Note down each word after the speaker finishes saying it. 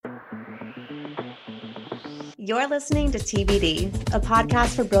You're listening to TBD, a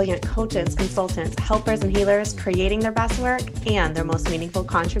podcast for brilliant coaches, consultants, helpers, and healers creating their best work and their most meaningful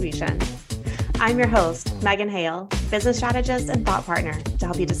contribution. I'm your host, Megan Hale, business strategist and thought partner to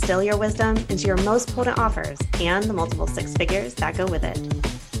help you distill your wisdom into your most potent offers and the multiple six figures that go with it.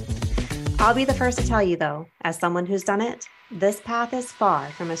 I'll be the first to tell you, though, as someone who's done it, this path is far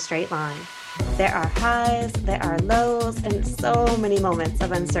from a straight line. There are highs, there are lows, and so many moments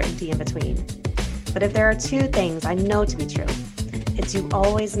of uncertainty in between. But if there are two things I know to be true, it's you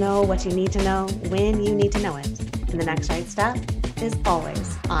always know what you need to know when you need to know it. And the next right step is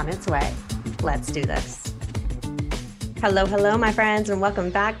always on its way. Let's do this. Hello, my friends, and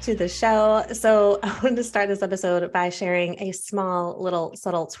welcome back to the show. So I wanted to start this episode by sharing a small little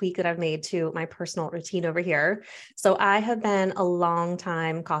subtle tweak that I've made to my personal routine over here. So I have been a long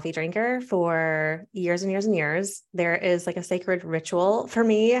time coffee drinker for years and years and years. There is like a sacred ritual for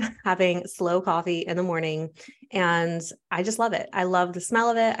me having slow coffee in the morning, and I just love it. I love the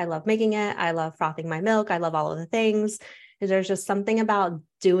smell of it. I love making it. I love frothing my milk. I love all of the things. There's just something about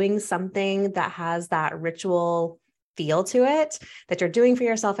doing something that has that ritual feel to it that you're doing for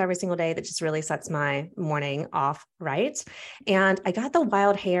yourself every single day that just really sets my morning off right. And I got the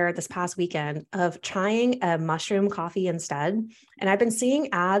wild hair this past weekend of trying a mushroom coffee instead. And I've been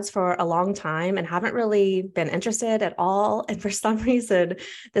seeing ads for a long time and haven't really been interested at all. And for some reason,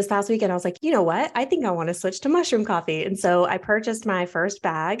 this past weekend, I was like, you know what? I think I want to switch to mushroom coffee. And so I purchased my first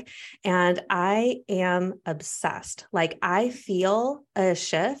bag and I am obsessed. Like I feel a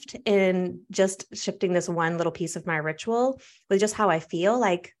shift in just shifting this one little piece of my ritual with just how I feel,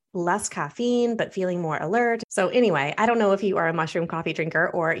 like less caffeine, but feeling more alert. So anyway, I don't know if you are a mushroom coffee drinker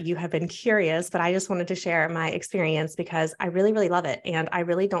or you have been curious, but I just wanted to share my experience because I really, really love it. And I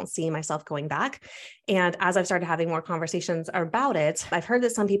really don't see myself going back. And as I've started having more conversations about it, I've heard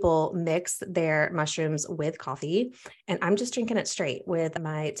that some people mix their mushrooms with coffee, and I'm just drinking it straight with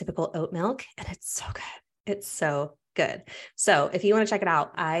my typical oat milk. And it's so good. It's so good. So if you want to check it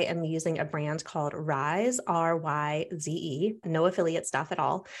out, I am using a brand called Ryze, Ryze, no affiliate stuff at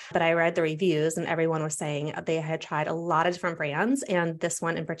all. But I read the reviews and everyone was saying they had tried a lot of different brands. And this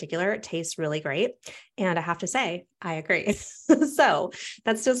one in particular tastes really great. And I have to say, I agree. So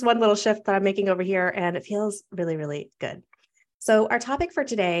that's just one little shift that I'm making over here. And it feels really, really good. So our topic for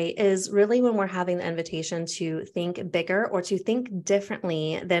today is really when we're having the invitation to think bigger or to think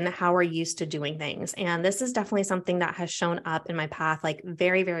differently than how we're used to doing things. And this is definitely something that has shown up in my path like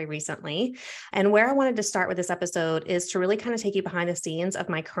very, very recently. And where I wanted to start with this episode is to really kind of take you behind the scenes of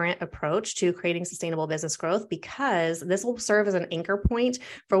my current approach to creating sustainable business growth, because this will serve as an anchor point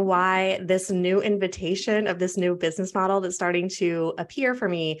for why this new invitation of this new business model that's starting to appear for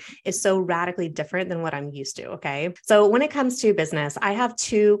me is so radically different than what I'm used to. Okay. So when it comes to business, I have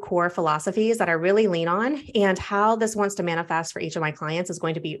two core philosophies that I really lean on, and how this wants to manifest for each of my clients is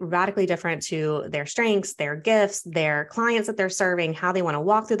going to be radically different to their strengths, their gifts, their clients that they're serving, how they want to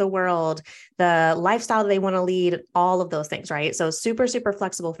walk through the world, the lifestyle that they want to lead, all of those things, right? So super, super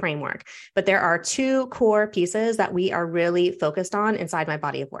flexible framework. But there are two core pieces that we are really focused on inside my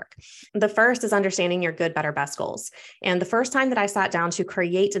body of work. The first is understanding your good, better, best goals. And the first time that I sat down to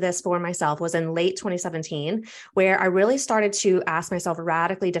create this for myself was in late 2017, where I really started to ask myself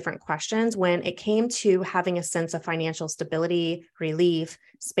radically different questions when it came to having a sense of financial stability, relief,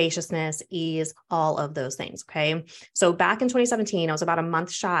 spaciousness, ease, all of those things. Okay. So back in 2017, I was about a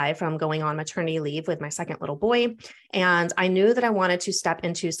month shy from going on maternity leave with my second little boy. And I knew that I wanted to step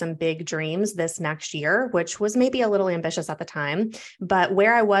into some big dreams this next year, which was maybe a little ambitious at the time. But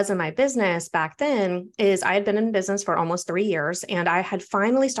where I was in my business back then is I had been in business for almost 3 years, and I had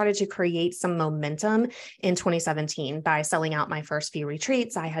finally started to create some momentum in 2017 by selling out my first few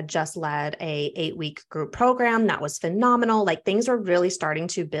retreats. I had just led a 8-week group program that was phenomenal. Like things were really starting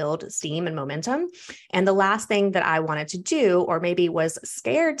to build steam and momentum. And the last thing that I wanted to do, or maybe was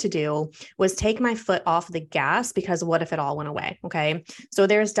scared to do, was take my foot off the gas, because what if it all went away? Okay. So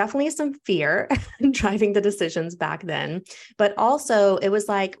there's definitely some fear driving the decisions back then. But also it was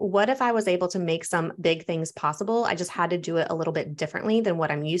like, what if I was able to make some big things possible? I just had to do it a little bit differently than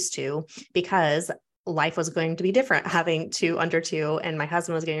what I'm used to, because life was going to be different having 2 under 2, and my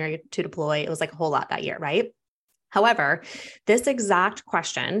husband was getting ready to deploy. It was like a whole lot that year, right? However, this exact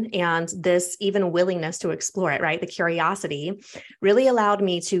question and this even willingness to explore it, right? The curiosity really allowed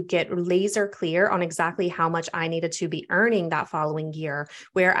me to get laser clear on exactly how much I needed to be earning that following year,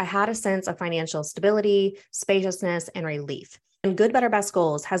 where I had a sense of financial stability, spaciousness, and relief. And good, better, best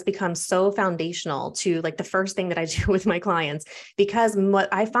goals has become so foundational to like the first thing that I do with my clients, because what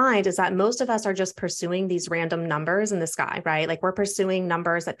I find is that most of us are just pursuing these random numbers in the sky, right? Like we're pursuing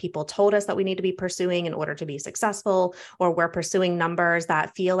numbers that people told us that we need to be pursuing in order to be successful, or we're pursuing numbers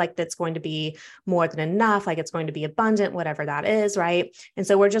that feel like that's going to be more than enough, like it's going to be abundant, whatever that is, right? And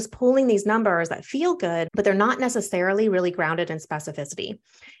so we're just pulling these numbers that feel good, but they're not necessarily really grounded in specificity.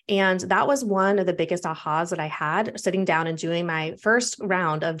 And that was one of the biggest ahas that I had sitting down and doing my first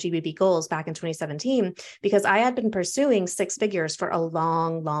round of GBB goals back in 2017, because I had been pursuing six figures for a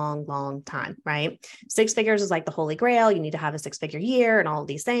long time, right? Six figures is like the holy grail. You need to have a six-figure year and all of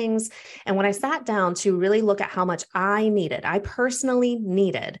these things. And when I sat down to really look at how much I personally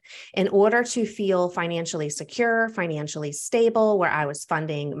needed in order to feel financially secure, financially stable, where I was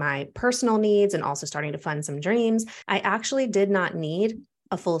funding my personal needs and also starting to fund some dreams, I actually did not need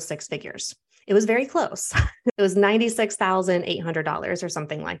a full six figures. It was very close. It was $96,800 or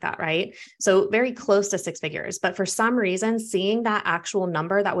something like that, right? So very close to six figures. But for some reason, seeing that actual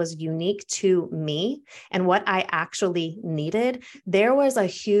number that was unique to me and what I actually needed, there was a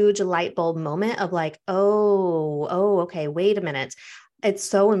huge light bulb moment of like, okay, wait a minute. It's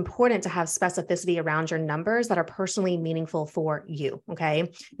so important to have specificity around your numbers that are personally meaningful for you.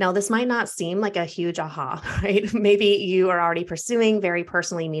 Okay. Now, this might not seem like a huge aha, right? Maybe you are already pursuing very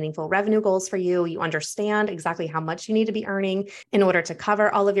personally meaningful revenue goals for you. You understand exactly how much you need to be earning in order to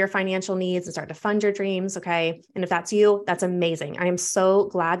cover all of your financial needs and start to fund your dreams. Okay. And if that's you, that's amazing. I am so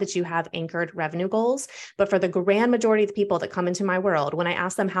glad that you have anchored revenue goals. But for the grand majority of the people that come into my world, when I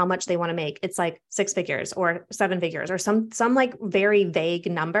ask them how much they want to make, it's like six figures or seven figures or some like very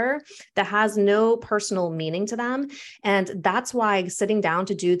vague number that has no personal meaning to them. And that's why sitting down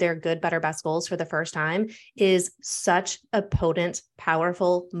to do their good, better, best goals for the first time is such a potent,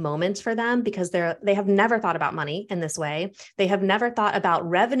 powerful moment for them, because they have never thought about money in this way. They have never thought about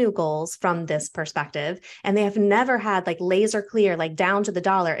revenue goals from this perspective. And they have never had like laser clear, like down to the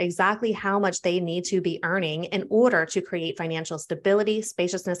dollar, exactly how much they need to be earning in order to create financial stability,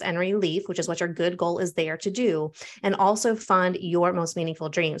 spaciousness, and relief, which is what your good goal is there to do. And also fund your most meaningful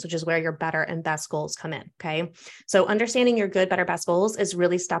dreams, which is where your better and best goals come in. Okay. So understanding your good, better, best goals is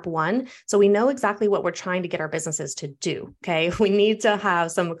really step one. So we know exactly what we're trying to get our businesses to do. Okay. We need to have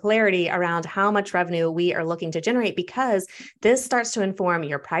some clarity around how much revenue we are looking to generate, because this starts to inform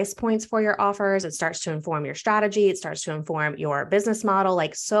your price points for your offers. It starts to inform your strategy. It starts to inform your business model.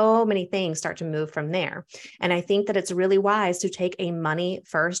 Like so many things start to move from there. And I think that it's really wise to take a money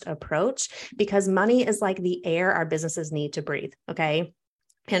first approach, because money is like the air our businesses need to breathe. Okay.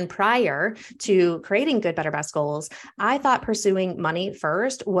 And prior to creating good, better, best goals, I thought pursuing money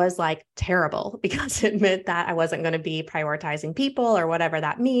first was like terrible, because it meant that I wasn't going to be prioritizing people or whatever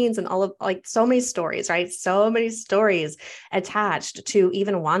that means. And all of like so many stories, right? So many stories attached to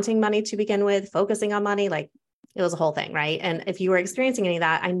even wanting money to begin with, focusing on money, like it was a whole thing, right? And if you were experiencing any of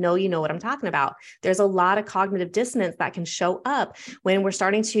that, I know you know what I'm talking about. There's a lot of cognitive dissonance that can show up when we're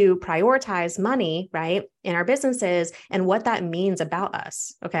starting to prioritize money, right, in our businesses and what that means about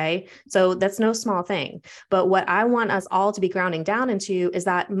us. Okay. So that's no small thing. But what I want us all to be grounding down into is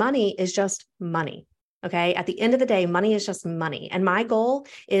that money is just money. Okay. At the end of the day, money is just money. And my goal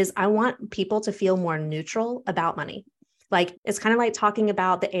is I want people to feel more neutral about money. Like it's kind of like talking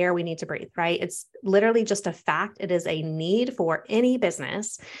about the air we need to breathe, right? It's literally just a fact. It is a need for any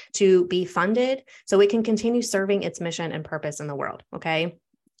business to be funded so it can continue serving its mission and purpose in the world. Okay.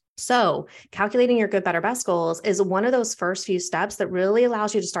 So calculating your good, better, best goals is one of those first few steps that really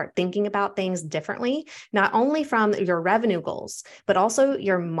allows you to start thinking about things differently, not only from your revenue goals, but also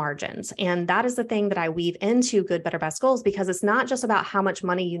your margins. And that is the thing that I weave into good, better, best goals, because it's not just about how much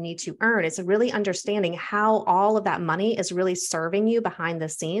money you need to earn. It's really understanding how all of that money is really serving you behind the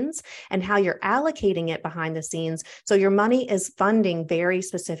scenes and how you're allocating it behind the scenes. So your money is funding very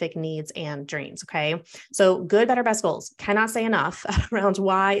specific needs and dreams. Okay. So good, better, best goals. Cannot say enough around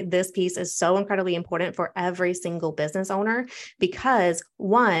why this piece is so incredibly important for every single business owner, because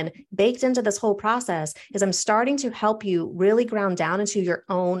one, baked into this whole process is I'm starting to help you really ground down into your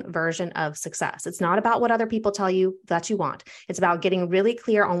own version of success. It's not about what other people tell you that you want. It's about getting really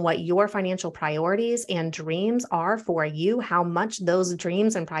clear on what your financial priorities and dreams are for you, how much those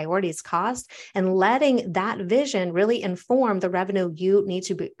dreams and priorities cost, and letting that vision really inform the revenue you need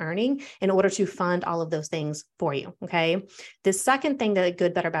to be earning in order to fund all of those things for you. Okay. The second thing that a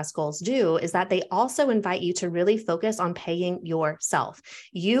good, better, Best goals do is that they also invite you to really focus on paying yourself.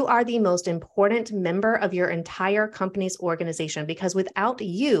 You are the most important member of your entire company's organization, because without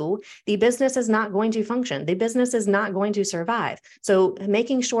you, the business is not going to function. The business is not going to survive. So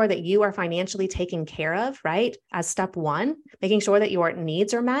making sure that you are financially taken care of, right? As step one, making sure that your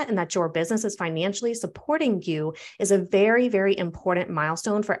needs are met and that your business is financially supporting you is a very, very important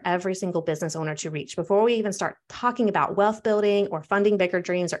milestone for every single business owner to reach before we even start talking about wealth building or funding bigger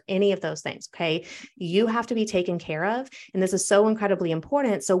dreams or any of those things. Okay. You have to be taken care of. And this is so incredibly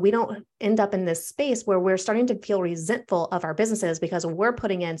important. So we don't end up in this space where we're starting to feel resentful of our businesses because we're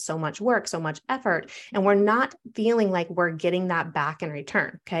putting in so much work, so much effort, and we're not feeling like we're getting that back in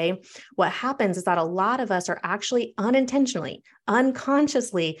return. Okay. What happens is that a lot of us are actually unintentionally,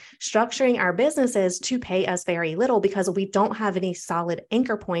 unconsciously structuring our businesses to pay us very little because we don't have any solid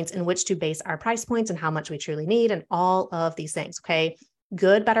anchor points in which to base our price points and how much we truly need and all of these things. Okay.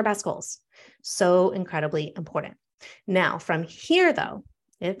 Good, better, best goals. So incredibly important. Now, from here,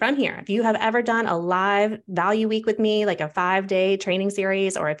 if you have ever done a live value week with me, like a 5-day training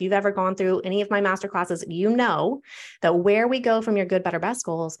series, or if you've ever gone through any of my masterclasses, you know that where we go from your good, better, best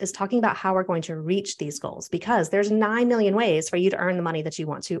goals is talking about how we're going to reach these goals, because there's 9 million ways for you to earn the money that you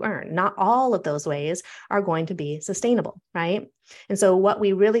want to earn. Not all of those ways are going to be sustainable, right? And so what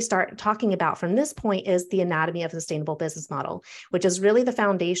we really start talking about from this point is the anatomy of a sustainable business model, which is really the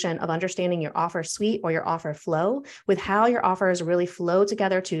foundation of understanding your offer suite or your offer flow, with how your offers really flow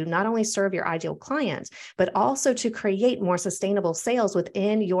together to not only serve your ideal client, but also to create more sustainable sales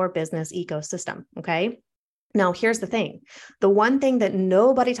within your business ecosystem. Okay. Now, here's the thing. The one thing that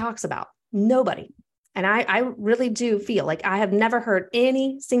nobody talks about, nobody, and I really do feel like I have never heard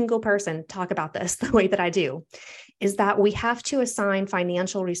any single person talk about this the way that I do, is that we have to assign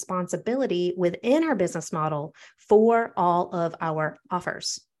financial responsibility within our business model for all of our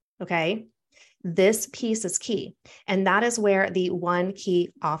offers. Okay. This piece is key. And that is where the one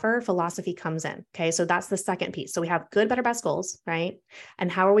key offer philosophy comes in. Okay. So that's the second piece. So we have good, better, best goals, right?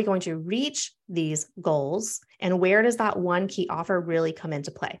 And how are we going to reach these goals? And where does that one key offer really come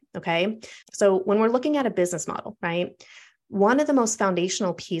into play? Okay. So when we're looking at a business model, right? One of the most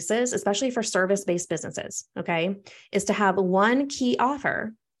foundational pieces, especially for service-based businesses, okay, is to have one key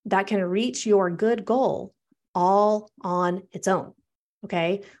offer that can reach your good goal all on its own.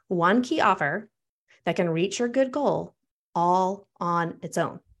 Okay. One key offer that can reach your good goal all on its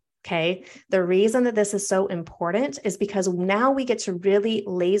own. Okay. The reason that this is so important is because now we get to really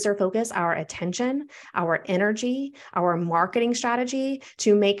laser focus our attention, our energy, our marketing strategy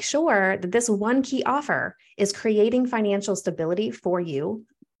to make sure that this one key offer is creating financial stability for you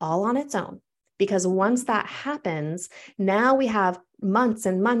all on its own. Because once that happens, now we have months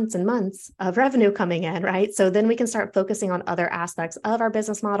and months and months of revenue coming in, right? So then we can start focusing on other aspects of our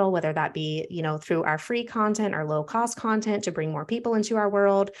business model, whether that be, through our free content or low cost content to bring more people into our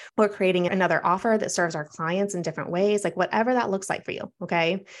world, or creating another offer that serves our clients in different ways, like whatever that looks like for you.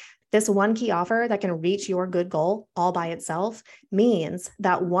 Okay. This one key offer that can reach your good goal all by itself means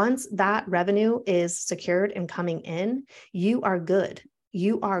that once that revenue is secured and coming in, you are good.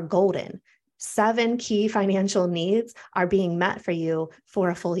 You are golden. 7 key financial needs are being met for you for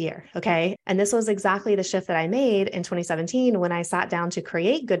a full year. Okay. And this was exactly the shift that I made in 2017 when I sat down to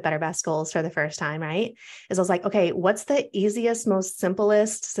create good, better, best goals for the first time, right? Is I was like, okay, what's the easiest, most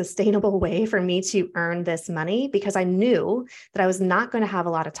simplest, sustainable way for me to earn this money? Because I knew that I was not going to have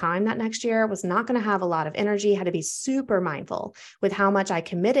a lot of time that next year, was not going to have a lot of energy, had to be super mindful with how much I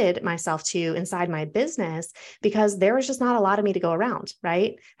committed myself to inside my business, because there was just not a lot of me to go around,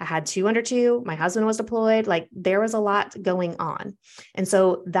 right? I had 2 under 2. My husband was deployed. Like there was a lot going on. And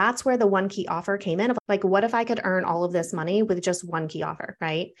so that's where the one key offer came in of like, what if I could earn all of this money with just one key offer,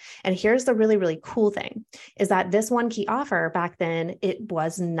 right? And here's the really, really cool thing is that this one key offer back then, it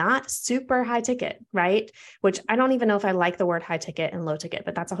was not super high ticket, right? Which I don't even know if I like the word high ticket and low ticket,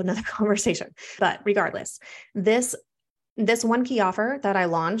 but that's another conversation. But regardless, this one key offer that I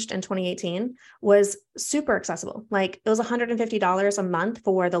launched in 2018 was super accessible. Like it was $150 a month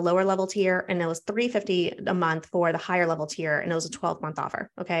for the lower level tier, and it was $350 a month for the higher level tier. And it was a 12-month offer.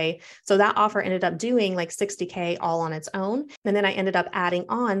 Okay. So that offer ended up doing like $60K all on its own. And then I ended up adding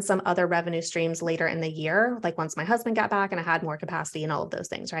on some other revenue streams later in the year, like once my husband got back and I had more capacity and all of those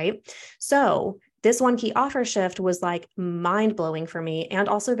things. Right. So This one key offer shift was like mind blowing for me and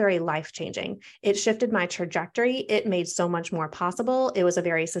also very life changing. It shifted my trajectory. It made so much more possible. It was a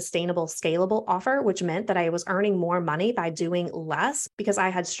very sustainable, scalable offer, which meant that I was earning more money by doing less because I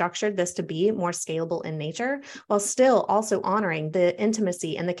had structured this to be more scalable in nature, while still also honoring the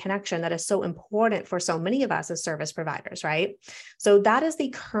intimacy and the connection that is so important for so many of us as service providers, right? So that is the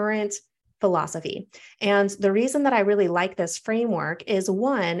current philosophy. And the reason that I really like this framework is,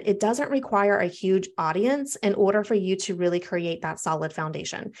 one, it doesn't require a huge audience in order for you to really create that solid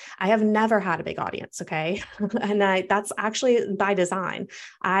foundation. I have never had a big audience, okay? And that's actually by design.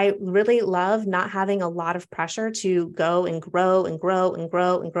 I really love not having a lot of pressure to go and grow and grow and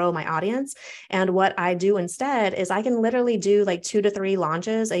grow and grow my audience. And what I do instead is I can literally do like 2 to 3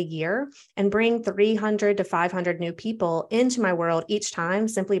 launches a year and bring 300 to 500 new people into my world each time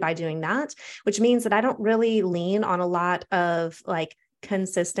simply by doing that, which means that I don't really lean on a lot of like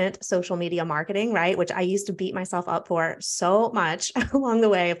consistent social media marketing, right? Which I used to beat myself up for so much along the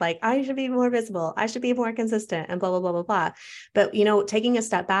way of like, I should be more visible, I should be more consistent and blah, blah, blah, blah, blah. But, taking a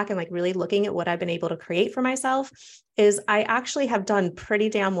step back and like really looking at what I've been able to create for myself is I actually have done pretty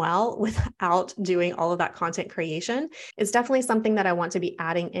damn well without doing all of that content creation. It's definitely something that I want to be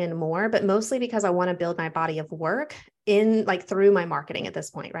adding in more, but mostly because I want to build my body of work in like through my marketing at this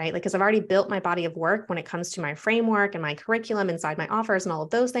point, right? Like, because I've already built my body of work when it comes to my framework and my curriculum inside my offers and all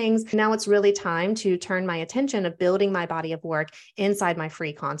of those things. Now it's really time to turn my attention of building my body of work inside my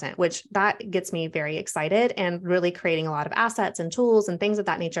free content, which that gets me very excited and really creating a lot of assets and tools and things of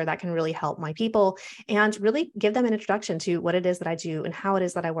that nature that can really help my people and really give them an introduction to what it is that I do and how it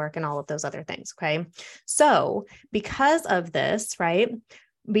is that I work and all of those other things. Okay. So because of this, right?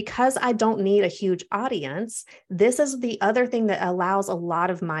 Because I don't need a huge audience, this is the other thing that allows a lot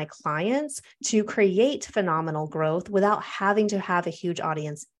of my clients to create phenomenal growth without having to have a huge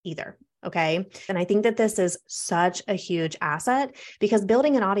audience either. Okay. And I think that this is such a huge asset because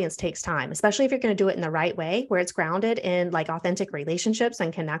building an audience takes time, especially if you're going to do it in the right way, where it's grounded in like authentic relationships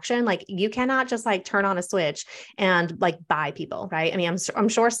and connection. Like you cannot just like turn on a switch and like buy people, right? I mean, I'm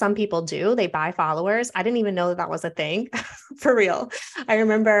sure some people do. They buy followers. I didn't even know that was a thing for real. I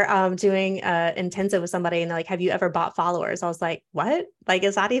remember doing intensive with somebody and they're like, have you ever bought followers? I was like, what? Like,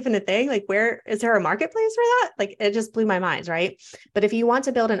 is that even a thing? Like, where is there a marketplace for that? Like, it just blew my mind, right? But if you want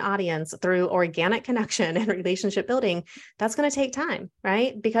to build an audience through organic connection and relationship building, that's going to take time,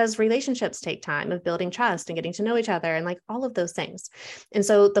 right? Because relationships take time of building trust and getting to know each other and like all of those things. And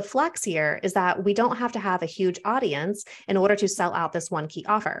so the flex here is that we don't have to have a huge audience in order to sell out this one key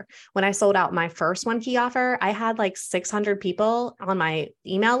offer. When I sold out my first one key offer, I had like 600 people on my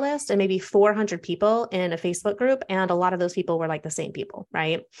email list and maybe 400 people in a Facebook group. And a lot of those people were like the same people,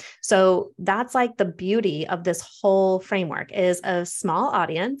 right? So that's like the beauty of this whole framework is a small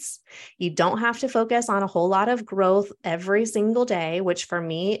audience. You don't have to focus on a whole lot of growth every single day, which for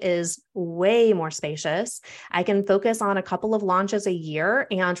me is way more spacious. I can focus on a couple of launches a year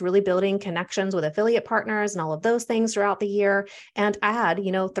and really building connections with affiliate partners and all of those things throughout the year and add,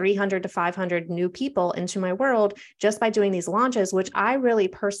 300 to 500 new people into my world just by doing these launches, which I really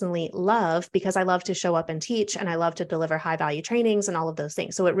personally love because I love to show up and teach and I love to deliver high value trainings and all of those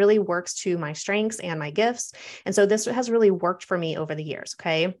things. So it really works to my strengths and my gifts. And so this has really worked for me over the years.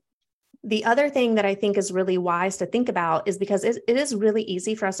 Okay. The other thing that I think is really wise to think about is because it is really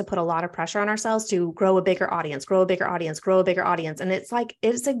easy for us to put a lot of pressure on ourselves to grow a bigger audience, grow a bigger audience, grow a bigger audience. And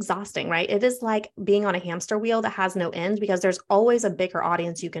it's exhausting, right? It is like being on a hamster wheel that has no end because there's always a bigger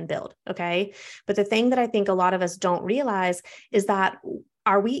audience you can build. Okay. But the thing that I think a lot of us don't realize is that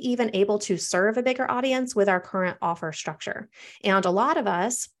are we even able to serve a bigger audience with our current offer structure? And a lot of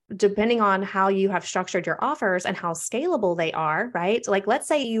us, depending on how you have structured your offers and how scalable they are, right? Like, let's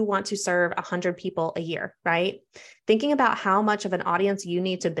say you want to serve 100 people a year, right? Thinking about how much of an audience you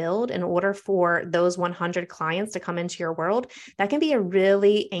need to build in order for those 100 clients to come into your world, that can be a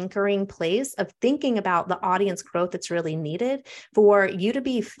really anchoring place of thinking about the audience growth that's really needed for you to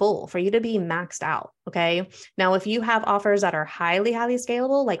be full, for you to be maxed out. Okay. Now, if you have offers that are highly, highly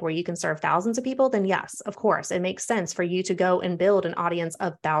scalable, like where you can serve thousands of people, then yes, of course, it makes sense for you to go and build an audience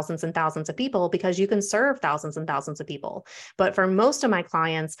of thousands and thousands of people because you can serve thousands and thousands of people. But for most of my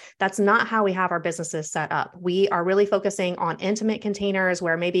clients, that's not how we have our businesses set up. We are really focusing on intimate containers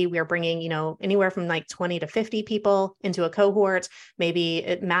where maybe we're bringing, anywhere from like 20 to 50 people into a cohort, maybe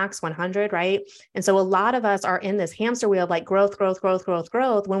at max 100, right? And so a lot of us are in this hamster wheel of like growth, growth, growth, growth,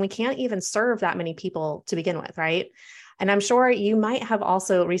 growth, when we can't even serve that many people to begin with, right? And I'm sure you might have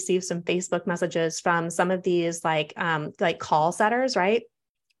also received some Facebook messages from some of these like call setters, right?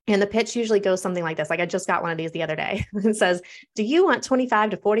 And the pitch usually goes something like this. Like I just got one of these the other day. It says, do you want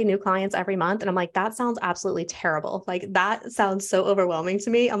 25 to 40 new clients every month? And I'm like, that sounds absolutely terrible. Like that sounds so overwhelming to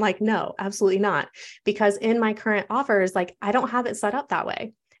me. I'm like, no, absolutely not. Because in my current offers, like I don't have it set up that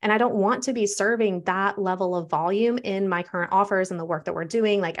way. And I don't want to be serving that level of volume in my current offers and the work that we're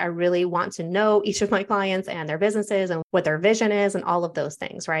doing. Like I really want to know each of my clients and their businesses and what their vision is and all of those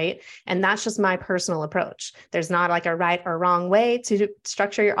things, right? And that's just my personal approach. There's not like a right or wrong way to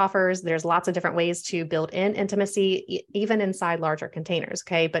structure your offers. There's lots of different ways to build in intimacy, even inside larger containers,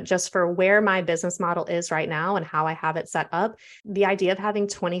 okay? But just for where my business model is right now and how I have it set up, the idea of having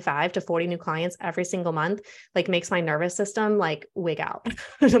 25 to 40 new clients every single month, like makes my nervous system like wig out.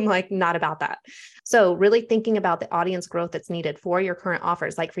 I'm like, not about that. So really thinking about the audience growth that's needed for your current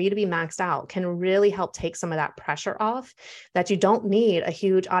offers, like for you to be maxed out, can really help take some of that pressure off, that you don't need a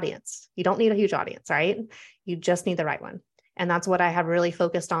huge audience. You don't need a huge audience, right? You just need the right one. And that's what I have really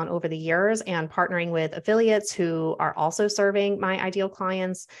focused on over the years, and partnering with affiliates who are also serving my ideal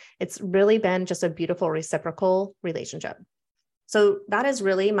clients. It's really been just a beautiful reciprocal relationship. So that is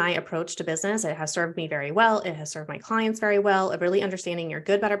really my approach to business. It has served me very well. It has served my clients very well, of really understanding your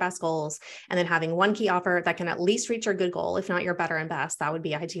good, better, best goals, and then having one key offer that can at least reach your good goal, if not your better and best. That would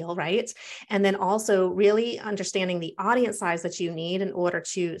be ideal, right? And then also really understanding the audience size that you need in order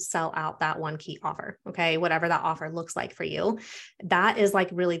to sell out that one key offer, okay? Whatever that offer looks like for you. That is like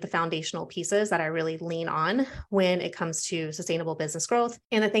really the foundational pieces that I really lean on when it comes to sustainable business growth.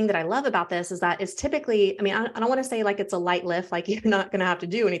 And the thing that I love about this is that it's typically, I mean, I don't want to say like it's a light lift, like you're not going to have to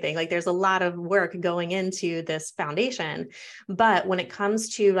do anything. Like there's a lot of work going into this foundation. But when it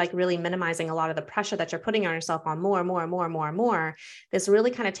comes to like really minimizing a lot of the pressure that you're putting on yourself on more, this really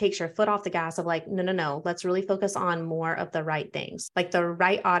kind of takes your foot off the gas of like, no, let's really focus on more of the right things, like the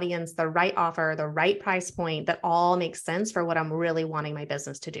right audience, the right offer, the right price point that all makes sense for what I'm really wanting my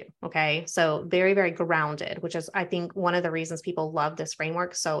business to do. Okay. So very, very grounded, which is, I think, one of the reasons people love this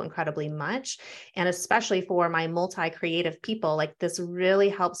framework so incredibly much. And especially for my multi-creative people, like this really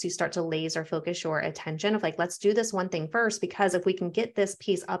helps you start to laser focus your attention of like, let's do this one thing first, because if we can get this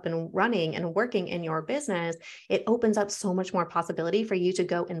piece up and running and working in your business, it opens up so much more possibility for you to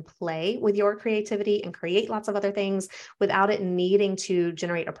go and play with your creativity and create lots of other things without it needing to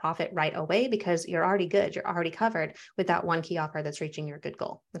generate a profit right away, because you're already good. You're already covered with that one key offer that's reaching your good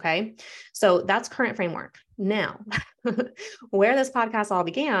goal. Okay. So that's current framework. Now, where this podcast all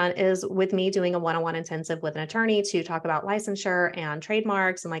began is with me doing a one-on-one intensive with an attorney to talk about licensure and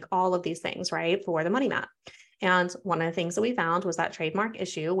trademarks and like all of these things, right, for the Money Map. And one of the things that we found was that trademark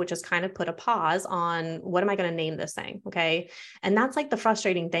issue, which has kind of put a pause on what am I going to name this thing? Okay. And that's like the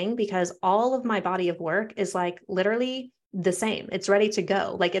frustrating thing, because all of my body of work is like literally the same. It's ready to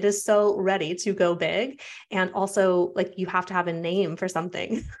go. Like it is so ready to go big. And also like you have to have a name for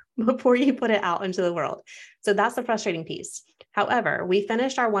something before you put it out into the world. So that's the frustrating piece. However, we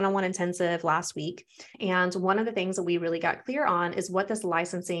finished our one-on-one intensive last week. And one of the things that we really got clear on is what this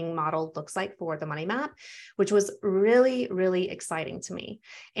licensing model looks like for the Money Map, which was really, really exciting to me.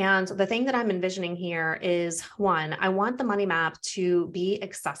 And the thing that I'm envisioning here is, one, I want the Money Map to be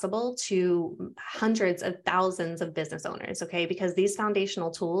accessible to hundreds of thousands of business owners, okay? Because these foundational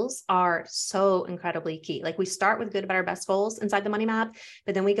tools are so incredibly key. Like we start with good, better, best goals inside the Money Map,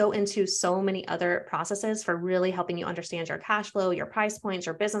 but then we go into so many other processes for really helping you understand your cash flow, your price points,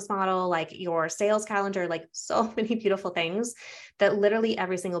 your business model, like your sales calendar, like so many beautiful things that literally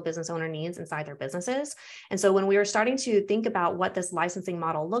every single business owner needs inside their businesses. And so when we were starting to think about what this licensing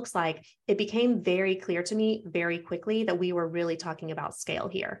model looks like, it became very clear to me very quickly that we were really talking about scale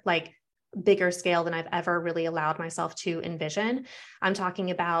here, like bigger scale than I've ever really allowed myself to envision. I'm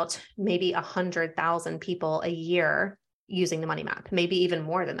talking about maybe 100,000 people a year using the Money Map, maybe even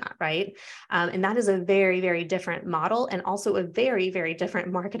more than that, right? And that is a very, very different model, and also a very, very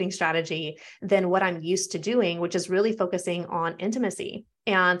different marketing strategy than what I'm used to doing, which is really focusing on intimacy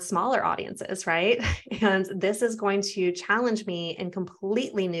and smaller audiences, right? And this is going to challenge me in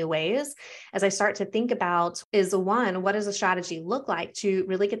completely new ways as I start to think about is, one, what does a strategy look like to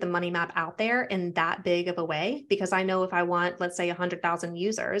really get the Money Map out there in that big of a way? Because I know if I want, let's say 100,000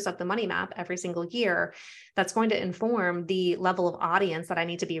 users of the Money Map every single year, that's going to inform the level of audience that I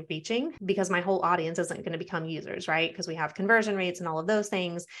need to be reaching, because my whole audience isn't going to become users, right? Because we have conversion rates and all of those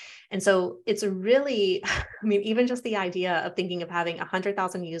things. And so it's really, I mean, even just the idea of thinking of having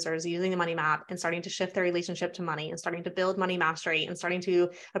 100,000 users using the Money Map and starting to shift their relationship to money and starting to build money mastery and starting to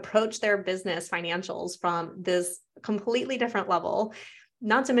approach their business financials from this completely different level,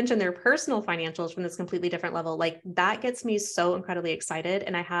 not to mention their personal financials from this completely different level, like that gets me so incredibly excited.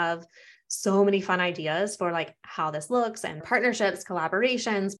 And I have so many fun ideas for like how this looks and partnerships,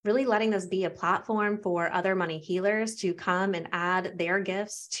 collaborations, really letting this be a platform for other money healers to come and add their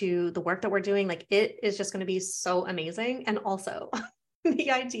gifts to the work that we're doing. Like it is just going to be so amazing. And also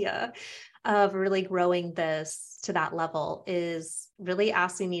the idea of really growing this to that level is really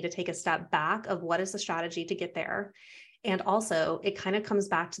asking me to take a step back of what is the strategy to get there. And also it kind of comes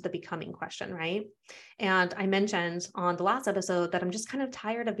back to the becoming question, right? And I mentioned on the last episode that I'm just kind of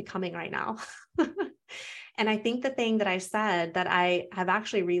tired of becoming right now. And I think the thing that I said that I have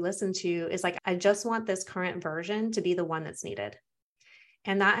actually re-listened to is like, I just want this current version to be the one that's needed.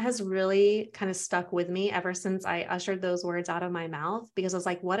 And that has really kind of stuck with me ever since I ushered those words out of my mouth, because I was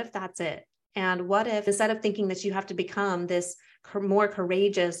like, what if that's it? And what if instead of thinking that you have to become this more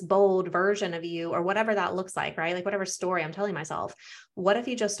courageous, bold version of you, or whatever that looks like, right? Like whatever story I'm telling myself, what if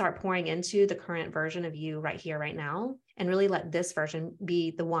you just start pouring into the current version of you right here, right now, and really let this version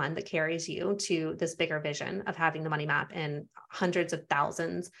be the one that carries you to this bigger vision of having the money map in hundreds of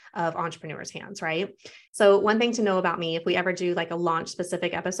thousands of entrepreneurs' hands, right? So one thing to know about me, if we ever do like a launch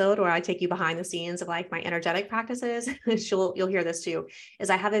specific episode where I take you behind the scenes of like my energetic practices, you'll hear this too,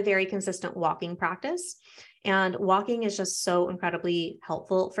 is I have a very consistent walking practice. And walking is just so incredibly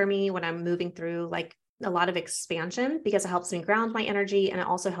helpful for me when I'm moving through like a lot of expansion, because it helps me ground my energy and it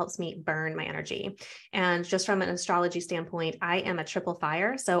also helps me burn my energy. And just from an astrology standpoint, I am a triple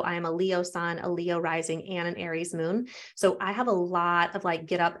fire. So I am a Leo sun, a Leo rising, and an Aries moon. So I have a lot of like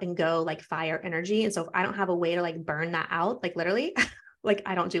get up and go, like fire energy. And so if I don't have a way to like burn that out, like literally, like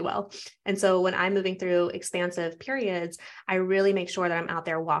I don't do well. And so when I'm moving through expansive periods, I really make sure that I'm out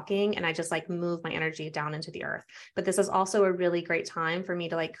there walking and I just like move my energy down into the earth. But this is also a really great time for me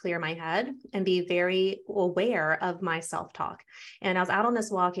to like clear my head and be very aware of my self-talk. And I was out on this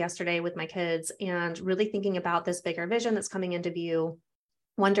walk yesterday with my kids and really thinking about this bigger vision that's coming into view,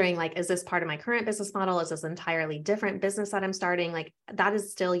 wondering like, is this part of my current business model? Is this an entirely different business that I'm starting? Like that is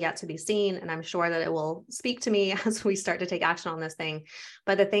still yet to be seen. And I'm sure that it will speak to me as we start to take action on this thing.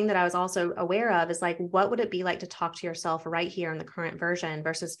 But the thing that I was also aware of is like, what would it be like to talk to yourself right here in the current version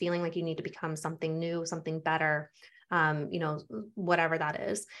versus feeling like you need to become something new, something better, whatever that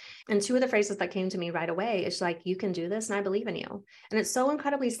is. And two of the phrases that came to me right away is like, you can do this and I believe in you. And it's so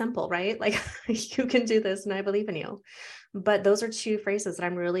incredibly simple, right? Like you can do this and I believe in you. But those are two phrases that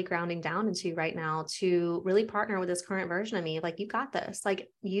I'm really grounding down into right now to really partner with this current version of me. Like, you got this, like,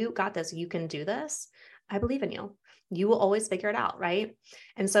 you got this, you can do this. I believe in you. You will always figure it out. Right.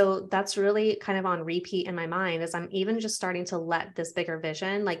 And so that's really kind of on repeat in my mind as I'm even just starting to let this bigger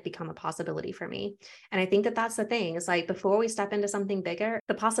vision like become a possibility for me. And I think that that's the thing is like, before we step into something bigger,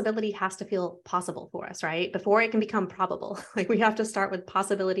 the possibility has to feel possible for us, right? Before it can become probable, like we have to start with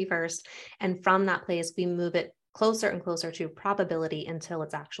possibility first. And from that place, we move it closer and closer to probability until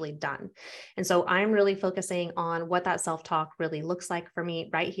it's actually done. And so I'm really focusing on what that self-talk really looks like for me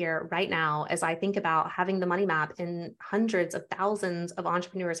right here, right now, as I think about having the money map in hundreds of thousands of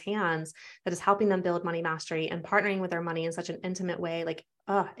entrepreneurs' hands that is helping them build money mastery and partnering with their money in such an intimate way. Like,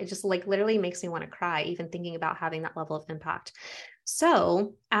 it just like literally makes me want to cry, even thinking about having that level of impact.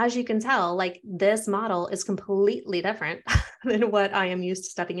 So as you can tell, like this model is completely different than what I am used to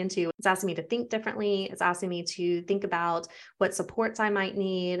stepping into. It's asking me to think differently. It's asking me to think about what supports I might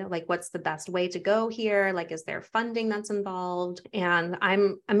need, like what's the best way to go here? Like, is there funding that's involved? And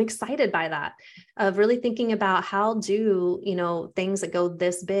I'm excited by that, of really thinking about how do, things that go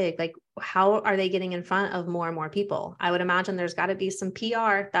this big, like how are they getting in front of more and more people? I would imagine there's got to be some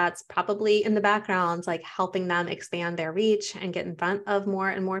PR that's probably in the background, like helping them expand their reach and get in front of more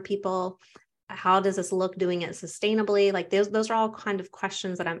and more people. How does this look doing it sustainably? Like those are all kind of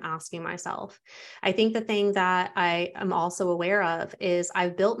questions that I'm asking myself. I think the thing that I am also aware of is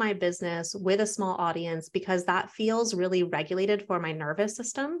I've built my business with a small audience because that feels really regulated for my nervous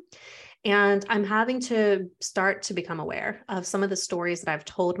system. And I'm having to start to become aware of some of the stories that I've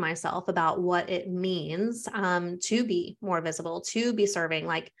told myself about what it means to be more visible, to be serving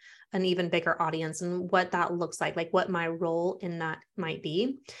like an even bigger audience and what that looks like what my role in that might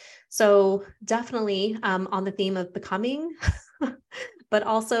be. So definitely on the theme of becoming, but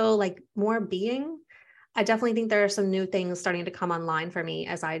also like more being. I definitely think there are some new things starting to come online for me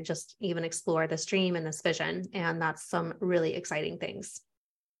as I just even explore this dream and this vision. And that's some really exciting things.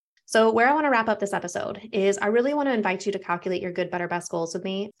 So where I want to wrap up this episode is I really want to invite you to calculate your good, better, best goals with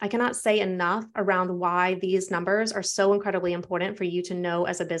me. I cannot say enough around why these numbers are so incredibly important for you to know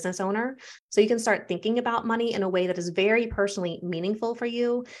as a business owner. So you can start thinking about money in a way that is very personally meaningful for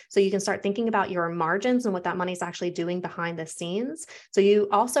you. So you can start thinking about your margins and what that money is actually doing behind the scenes. So you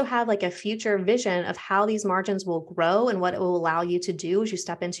also have like a future vision of how these margins will grow and what it will allow you to do as you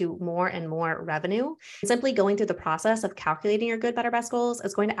step into more and more revenue. And simply going through the process of calculating your good, better, best goals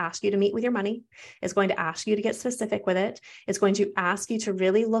is going to ask you to meet with your money. It's going to ask you to get specific with it. It's going to ask you to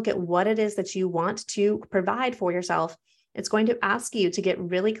really look at what it is that you want to provide for yourself. It's going to ask you to get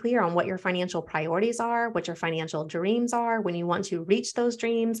really clear on what your financial priorities are, what your financial dreams are, when you want to reach those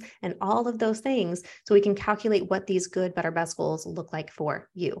dreams, and all of those things, so we can calculate what these good, better, best goals look like for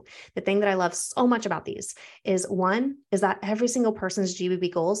you. The thing that I love so much about these is that every single person's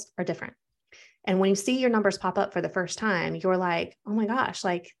GBB goals are different. And when you see your numbers pop up for the first time, you're like, oh my gosh,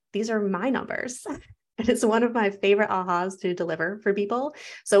 like these are my numbers. And it's one of my favorite ahas to deliver for people.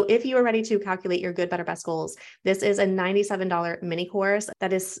 So if you are ready to calculate your good, better, best goals, this is a $97 mini course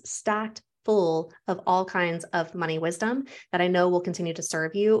that is stacked full of all kinds of money wisdom that I know will continue to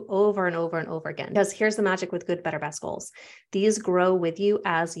serve you over and over and over again. Because here's the magic with good, better, best goals. These grow with you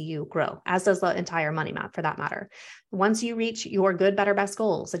as you grow, as does the entire money map for that matter. Once you reach your good, better, best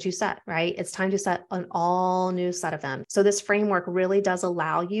goals that you set, right? It's time to set an all new set of them. So this framework really does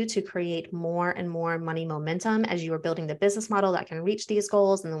allow you to create more and more money momentum as you are building the business model that can reach these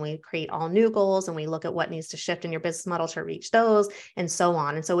goals. And then we create all new goals and we look at what needs to shift in your business model to reach those and so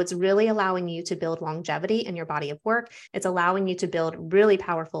on. And so it's really allowing you to build longevity in your body of work. It's allowing you to build really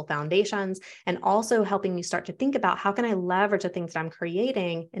powerful foundations and also helping you start to think about how can I leverage the things that I'm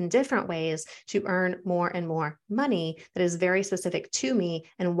creating in different ways to earn more and more money that is very specific to me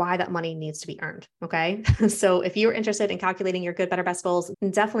and why that money needs to be earned. Okay. So if you're interested in calculating your good, better, best goals,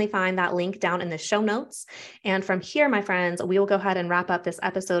 definitely find that link down in the show notes. And from here, my friends, we will go ahead and wrap up this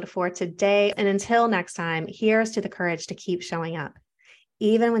episode for today. And until next time, here's to the courage to keep showing up,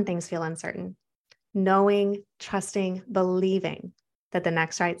 even when things feel uncertain, knowing, trusting, believing that the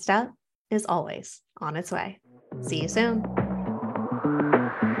next right step is always on its way. See you soon.